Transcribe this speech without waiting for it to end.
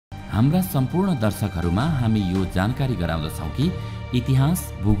हाम्रा सम्पूर्ण दर्शकहरूमा हामी यो जानकारी गराउँदछौँ कि इतिहास,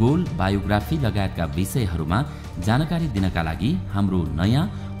 भूगोल, बायोग्राफी लगायतका विषयहरूमा जानकारी दिनका लागि हाम्रो नयाँ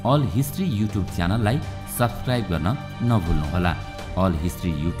अल हिस्ट्री युट्युब च्यानललाई सब्स्क्राइब गर्न नभुल्नुहोला। अल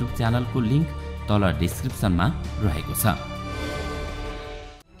हिस्ट्री युट्युब च्यानलको लिङ्क तल डिस्क्रिप्सनमा रहेको छ।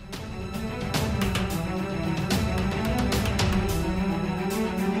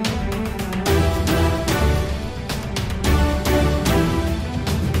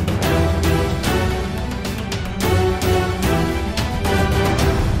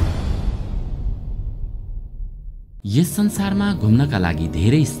 यस संसारमा घुम्नका लागि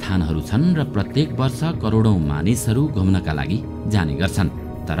धेरै स्थानहरू छन् र प्रत्येक वर्ष करोडौं मानिसहरू घुम्नका लागि जाने गर्छन्।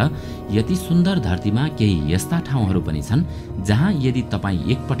 तर यति सुन्दर धरतीमा केही यस्ता ठाउँहरू पनि छन् जहाँ यदि तपाईँ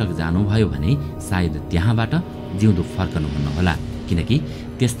एकपटक जानुभयो भने सायद त्यहाँबाट जिउँदो फर्कनुहुन्नहोला, किनकि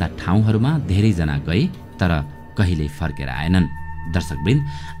त्यस्ता ठाउँहरूमा धेरैजना गए तर कहिल्यै फर्केर आएनन्। दर्शकवृन्द,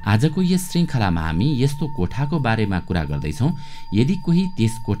 आजको यस श्रृङ्खलामा हामी यस्तो कोठाको बारेमा कुरा गर्दैछौँ। यदि कोही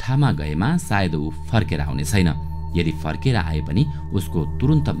त्यस कोठामा गएमा सायद ऊ फर्केर आउने छैन। यदि फर्केर आए पनि उसको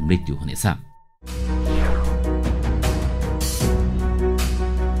तुरुन्त मृत्यु हुनेछ।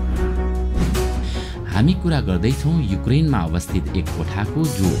 हामी कुरा गर्दैछौँ युक्रेनमा अवस्थित एक कोठाको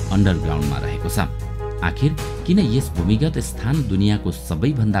जो अन्डरग्राउन्डमा रहेको छ। आखिर किन यस भूमिगत स्थान दुनियाँको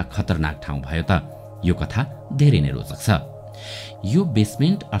सबैभन्दा खतरनाक ठाउँ भयो त? यो कथा धेरै नै रोचक छ। यो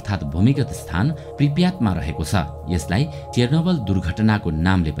बेसमेन्ट अर्थात् भूमिगत स्थान प्रिप्यातमा रहेको छ। यसलाई चेर्नोबल दुर्घटनाको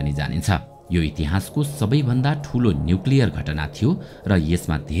नामले पनि जानिन्छ। यो इतिहासको सबैभन्दा ठूलो न्युक्लियर घटना थियो र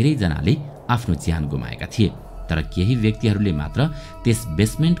यसमा धेरैजनाले आफ्नो ज्यान गुमाएका थिए। तर केही व्यक्तिहरूले मात्र त्यस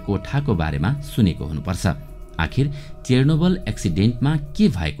बेसमेन्ट कोठाको बारेमा सुनेको हुनुपर्छ। आखिर चेर्नोबल एक्सिडेन्टमा के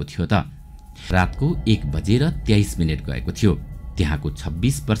भएको थियो त? रातको 1:23 गएको थियो। त्यहाँको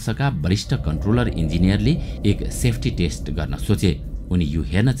 26 वर्षका वरिष्ठ कन्ट्रोलर इन्जिनियरले एक सेफ्टी टेस्ट गर्न सोचे। उनी यो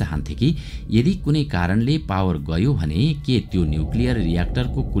हेर्न चाहन्थे कि यदि कुनै कारणले पावर गयो भने के त्यो nuclear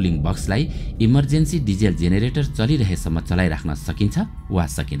रियाक्टरको cooling बक्सलाई emergency diesel generator चलिरहेसम्म चलाइराख्न सकिन्छ वा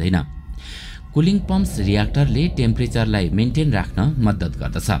सकिँदैन। कुलिङ पम्प्स रियाक्टरले टेम्परेचरलाई मेन्टेन राख्न मद्दत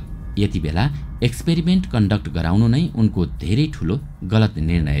गर्दछ। यति बेला एक्सपेरिमेन्ट कन्डक्ट गराउनु नै उनको धेरै ठूलो गलत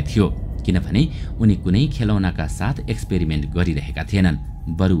निर्णय थियो, किनभने उनी कुनै खेलौनाका साथ एक्सपेरिमेन्ट गरिरहेका थिएनन्,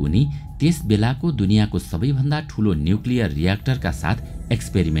 बरु उनी त्यस बेलाको दुनियाँको सबैभन्दा ठूलो न्युक्लियर रियाक्टरका साथ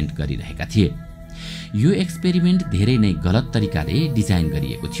एक्सपेरिमेन्ट गरिरहेका थिए। यो एक्सपेरिमेन्ट धेरै नै गलत तरिकाले डिजाइन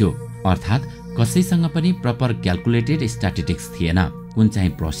गरिएको थियो, अर्थात् कसैसँग पनि प्रपर क्याल्कुलेटेड स्ट्याटिस्टिक्स थिएन। कुन चाहिँ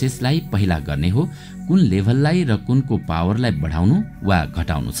प्रोसेसलाई पहिला गर्ने हो, कुन लेभललाई र कुनको पावरलाई बढाउनु वा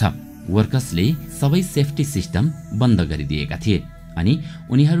घटाउनु छ। वर्कर्सले सबै सेफ्टी सिस्टम बन्द गरिदिएका थिए अनि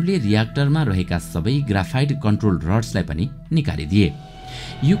उनीहरूले रियाक्टरमा रहेका सबै ग्राफाइट कन्ट्रोल रड्सलाई पनि निकालिदिए।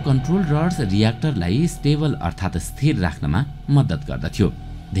 यो कन्ट्रोल रड्स रियाक्टरलाई स्टेबल अर्थात् स्थिर राख्नमा मद्दत गर्दथ्यो।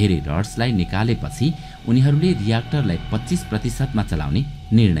 धेरै रड्सलाई निकालेपछि उनीहरूले रियाक्टरलाई 25% मा चलाउने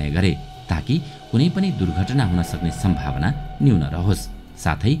निर्णय गरे, ताकि कुनै पनि दुर्घटना हुन सक्ने सम्भावना न्यून रहोस्।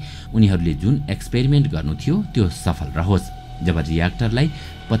 साथै उनीहरूले जुन एक्सपेरिमेन्ट गर्नु थियो त्यो सफल रहोस्। जब रियाक्टरलाई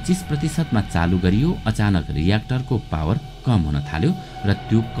 25% मा चालु गरियो, अचानक रियाक्टरको पावर कम हुन थाल्यो र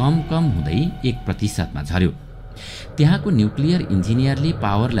त्यो कम हुँदै 1% मा झर्यो। त्यहाँको न्युक्लियर इन्जिनियरले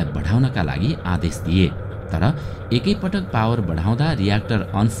पावरलाई बढाउनका लागि आदेश दिए, तर एकैपटक पावर बढाउँदा रियाक्टर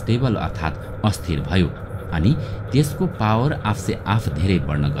अनस्टेबल अर्थात् अस्थिर भयो अनि त्यसको पावर आफसे आफ धेरै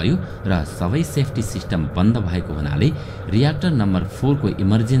बढ्न गयो र सबै सेफ्टी सिस्टम बन्द भएको हुनाले रियाक्टर नम्बर 4 को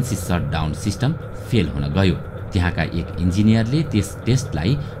इमर्जेन्सी शटडाउन सिस्टम फेल हुन गयो। त्यहाँका एक इन्जिनियरले त्यस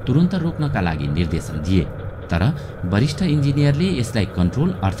टेस्टलाई तुरुन्त रोक्नका लागि निर्देशन दिए, तर वरिष्ठ इन्जिनियरले यसलाई कन्ट्रोल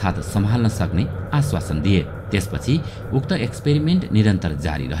अर्थात् सम्हाल्न सक्ने आश्वासन दिए। त्यसपछि उक्त एक्सपेरिमेन्ट निरन्तर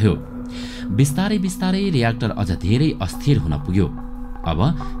जारी रह्यो। बिस्तारै बिस्तारै रियाक्टर अझ धेरै अस्थिर हुन पुग्यो। अब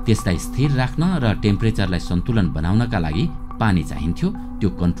त्यसलाई स्थिर राख्न र टेम्परेचरलाई सन्तुलन बनाउनका लागि पानी चाहिन्थ्यो। त्यो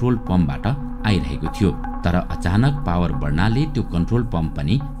कन्ट्रोल पम्पबाट आइरहेको थियो, तर अचानक पावर बढ्नाले त्यो कन्ट्रोल पम्प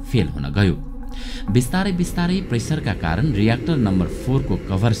पनि फेल हुन गयो। बिस्तारै बिस्तारै प्रेसरका कारण रियाक्टर नम्बर 4 को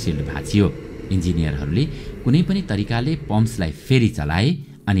कभर सिल्ड भाँचियो। इन्जिनियरहरूले कुनै पनि तरिकाले पम्प्सलाई फेरि चलाए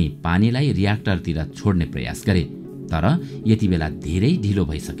अनि पानीलाई रियाक्टरतिर छोड्ने प्रयास गरे, तर यति बेला धेरै ढिलो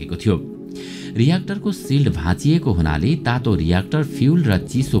भइसकेको थियो। रियाक्टरको सिल्ड भाँचिएको हुनाले तातो रियाक्टर फ्युल र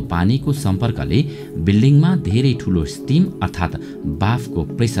चिसो पानीको सम्पर्कले बिल्डिङमा धेरै ठूलो स्टिम अर्थात् बाफको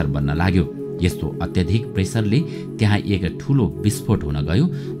प्रेसर बन्न लाग्यो। यस्तो अत्यधिक प्रेसरले त्यहाँ एक ठूलो विस्फोट हुन गयो,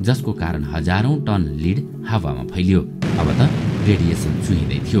 जसको कारण हजारौं टन लिड हावामा फैलियो। अब त रेडिएसन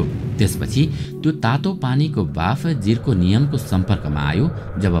चुहिँदै थियो। त्यसपछि त्यो तातो पानीको बाफ जिर्कोनियमको सम्पर्कमा आयो।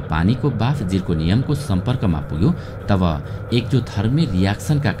 जब पानीको बाफ जिर्कोनियमको सम्पर्कमा पुग्यो, तब एक्जोथर्मिक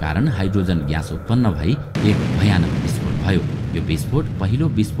रियाक्सनका कारण हाइड्रोजन ग्यास उत्पन्न भई एक भयानक विस्फोट भयो। यो विस्फोट पहिलो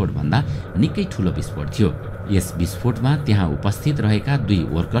विस्फोटभन्दा निकै ठूलो विस्फोट थियो। यस विस्फोटमा त्यहाँ उपस्थित रहेका 2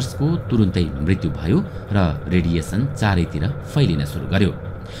 वर्कर्सको तुरुन्तै मृत्यु भयो र रेडिएसन चारैतिर फैलिन सुरु गर्यो।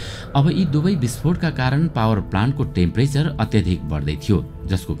 अब यी दुवै विस्फोटका कारण पावर प्लान्टको टेम्परेचर अत्यधिक बढ्दै थियो,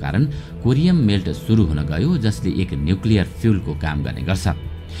 जसको कारण कोरियम मेल्ट सुरु हुन गयो, जसले एक न्युक्लियर फ्युलको काम गर्ने गर्छ।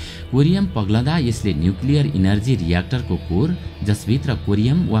 कोरियम पग्लदा यसले न्युक्लियर इनर्जी रियाक्टरको कोर, जसभित्र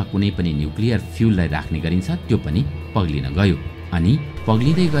कोरियम वा कुनै पनि न्युक्लियर फ्युललाई राख्ने गरिन्छ, त्यो पनि पग्लिन गयो। अनि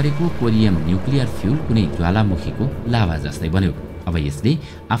पग्लिँदै गरेको कोरियम न्युक्लियर फ्युल कुनै ज्वालामुखीको लाभा जस्तै बन्यो। अब यसले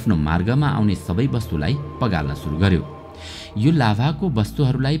आफ्नो मार्गमा आउने सबै वस्तुलाई पगाल्न सुरु गर्यो। यो लाभाको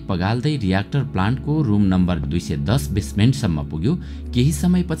वस्तुहरूलाई पगाल्दै रियाक्टर प्लान्टको रुम नम्बर 210 बेसमेन्टसम्म पुग्यो। केही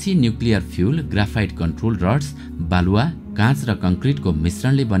समयपछि nuclear fuel, graphite control rods, बालुवा, काँच र कङ्क्रिटको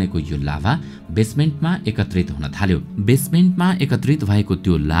मिश्रणले बनेको यो लाभा बेसमेन्टमा एकत्रित हुन थाल्यो। बेसमेन्टमा एकत्रित भएको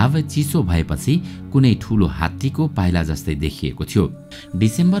त्यो लाभ चिसो भएपछि कुनै ठूलो हात्तीको पाइला जस्तै देखिएको थियो।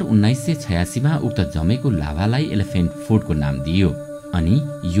 डिसेम्बर 1986 मा उक्त जमेको लाभालाई एलिफेन्ट फुटको नाम दिइयो। अनि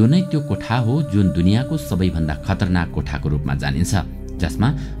यो नै त्यो कोठा हो जुन दुनियाँको सबैभन्दा खतरनाक कोठाको रूपमा जानिन्छ, जसमा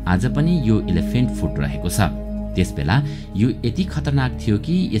आज पनि यो एलिफेन्ट फुट रहेको छ। त्यसबेला यो यति खतरनाक थियो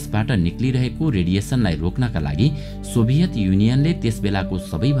कि यसबाट निक्लिरहेको रेडिएसनलाई रोक्नका लागि सोभियत युनियनले त्यसबेलाको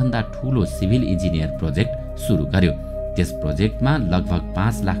सबैभन्दा ठूलो सिभिल इन्जिनियर प्रोजेक्ट सुरु गर्यो। त्यस प्रोजेक्टमा लगभग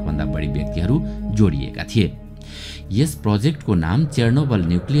 5 लाखभन्दा बढी व्यक्तिहरू जोडिएका थिए। यस प्रोजेक्टको नाम चेर्नोबल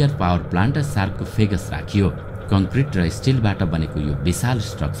न्युक्लियर पावर प्लान्ट सार्कोफेगस राखियो। कङ्क्रिट र स्टिलबाट बनेको यो विशाल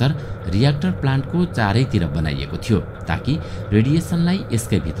स्ट्रक्चर रियाक्टर प्लान्टको चारैतिर बनाइएको थियो, ताकि रेडिएसनलाई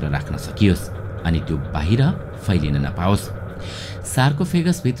यसकै भित्र राख्न सकियोस् अनि त्यो बाहिर फैलिन नपाओस्।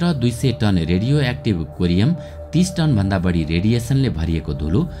 सार्कोफेगसभित्र 200 टन रेडियोएक्टिभ कोरियम, 30 टनभन्दा बढी रेडिएसनले भरिएको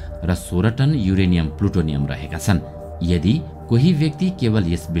धुलो र 16 टन युरेनियम प्लुटोनियम रहेका छन्। यदि कोही व्यक्ति केवल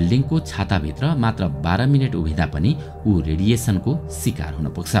यस बिल्डिङको छाताभित्र मात्र 12 मिनेट उभिँदा पनि ऊ रेडिएसनको शिकार हुन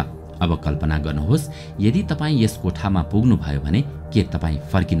पुग्छ। अब कल्पना गर्नुहोस्, यदि तपाईँ यस कोठामा पुग्नुभयो भने के तपाईँ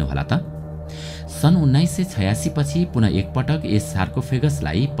फर्किनुहोला त? सन् 1986 पछि पुनः एकपटक यस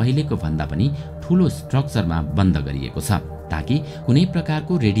सार्कोफेगसलाई पहिलेको भन्दा पनि ठूलो स्ट्रक्चरमा बन्द गरिएको छ, ताकि कुनै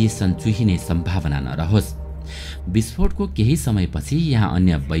प्रकारको रेडिएसन चुहिने सम्भावना नरहोस्। विस्फोटको केही समयपछि यहाँ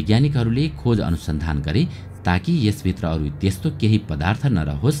अन्य वैज्ञानिकहरूले खोज अनुसन्धान गरे, ताकि यसभित्र अरू त्यस्तो केही पदार्थ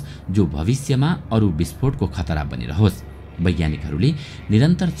नरहोस् जो भविष्यमा अरू विस्फोटको खतरा बनिरहोस्। वैज्ञानिकहरूले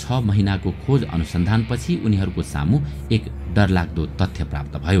निरन्तर 6 महिनाको खोज अनुसन्धानपछि उनीहरूको सामु एक डरलाग्दो तथ्य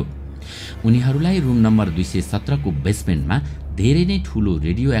प्राप्त भयो। उनीहरूलाई रुम नम्बर 217 को बेसमेन्टमा धेरै नै ठूलो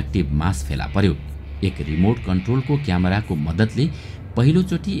रेडियोएक्टिभ मास फेला पर्यो। एक रिमोट कन्ट्रोलको क्यामेराको मद्दतले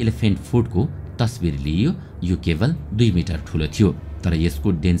पहिलोचोटि एलिफेन्ट फुटको तस्बिर लिइयो। यो केवल 2 मिटर ठूलो थियो, तर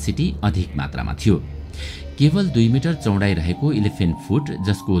यसको डेन्सिटी अधिक मात्रामा थियो। केवल 2 मिटर चौडाइ रहेको एलिफेन्ट फुट,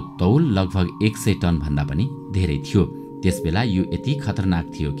 जसको तौल लगभग 100 टन भन्दा पनि धेरै थियो, त्यसबेला यो यति खतरनाक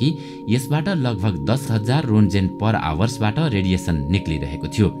थियो कि यसबाट लगभग 10,000 रोन्जेन पर आवर्सबाट रेडिएसन निक्लिरहेको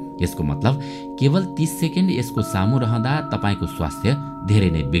थियो। यसको मतलब केवल 30 सेकेन्ड यसको सामु रहँदा तपाईको स्वास्थ्य धेरै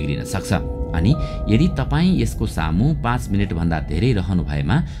नै बिग्रिन सक्छ। अनि यदि तपाईँ यसको सामु 5 मिनेट भन्दा धेरै रहनु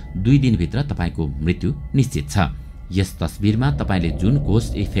भएमा 2 दिनभित्र तपाईको मृत्यु निश्चित छ। यस तस्बिरमा तपाईले जुन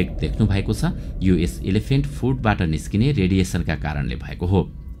घोस्ट इफेक्ट देख्नु भएको छ, यो यस एलिफेन्ट फुटबाट निस्किने रेडिएसनका कारणले भएको हो।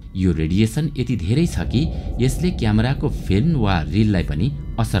 यो रेडिएसन यति धेरै छ कि यसले क्यामेराको फिल्म वा रिललाई पनि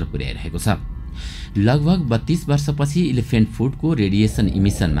असर पुर्याइरहेको छ। लगभग 32 वर्षपछि एलिफेन्ट फुटको रेडिएसन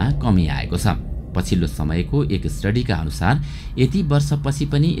इमिसनमा कमी आएको छ। पछिल्लो समयको एक स्टडीका अनुसार यति वर्षपछि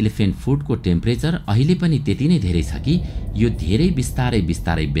पनि एलिफेन्ट फुटको टेम्परेचर अहिले पनि त्यति नै धेरै छ कि यो धेरै बिस्तारै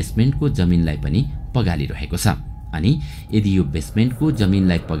बिस्तारै बेसमेन्टको जमिनलाई पनि पगालिरहेको छ। अनि यदि यो बेसमेन्टको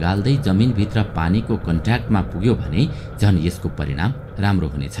जमिनलाई पगाल्दै जमिनभित्र पानीको कन्ट्याक्टमा पुग्यो भने झन् यसको परिणाम राम्रो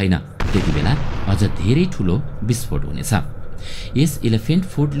हुने छैन। त्यतिबेला अझ धेरै ठूलो विस्फोट हुनेछ। यस एलिफेन्ट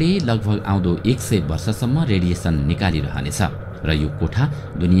फुटले लगभग आउँदो 100 वर्षसम्म रेडिएसन निकालिरहनेछ र यो कोठा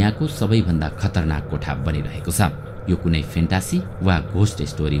दुनियाँको सबैभन्दा खतरनाक कोठा बनिरहेको छ। यो कुनै फेन्टासी वा घोस्ट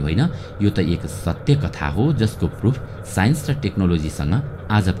स्टोरी होइन, यो त एक सत्य कथा हो जसको प्रुफ साइन्स र टेक्नोलोजीसँग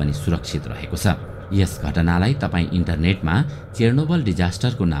आज पनि सुरक्षित रहेको छ। यस घटनालाई तपाईँ इन्टरनेटमा चेर्नोबल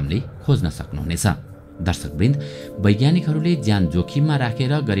डिजास्टरको नामले खोज्न सक्नुहुनेछ। दर्शकवृन्द, वैज्ञानिकहरूले ज्यान जोखिममा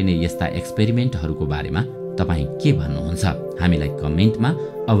राखेर गरिने यस्ता एक्सपेरिमेन्टहरूको बारेमा तपाईँ के भन्नुहुन्छ? हामीलाई कमेन्टमा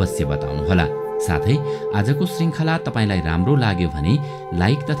अवश्य बताउनुहोला। साथै आजको श्रृङ्खला तपाईलाई राम्रो लाग्यो भने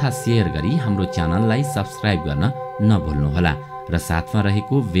लाइक तथा शेयर गरी हाम्रो च्यानललाई सब्स्क्राइब गर्न नभुल्नुहोला र साथमा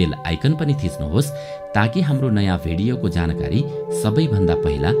रहेको बेल आइकन पनि थिच्नुहोस्, ताकि हाम्रो नयाँ भिडियोको जानकारी सबैभन्दा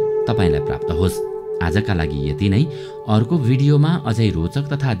पहिला तपाईलाई प्राप्त होस्। आजका लागि यति नै। अर्को भिडियोमा अझै रोचक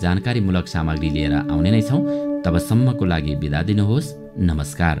तथा जानकारीमूलक सामग्री लिएर आउने नै छौँ। तबसम्मको लागि बिदा दिनुहोस्।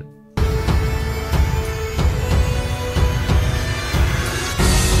 नमस्कार।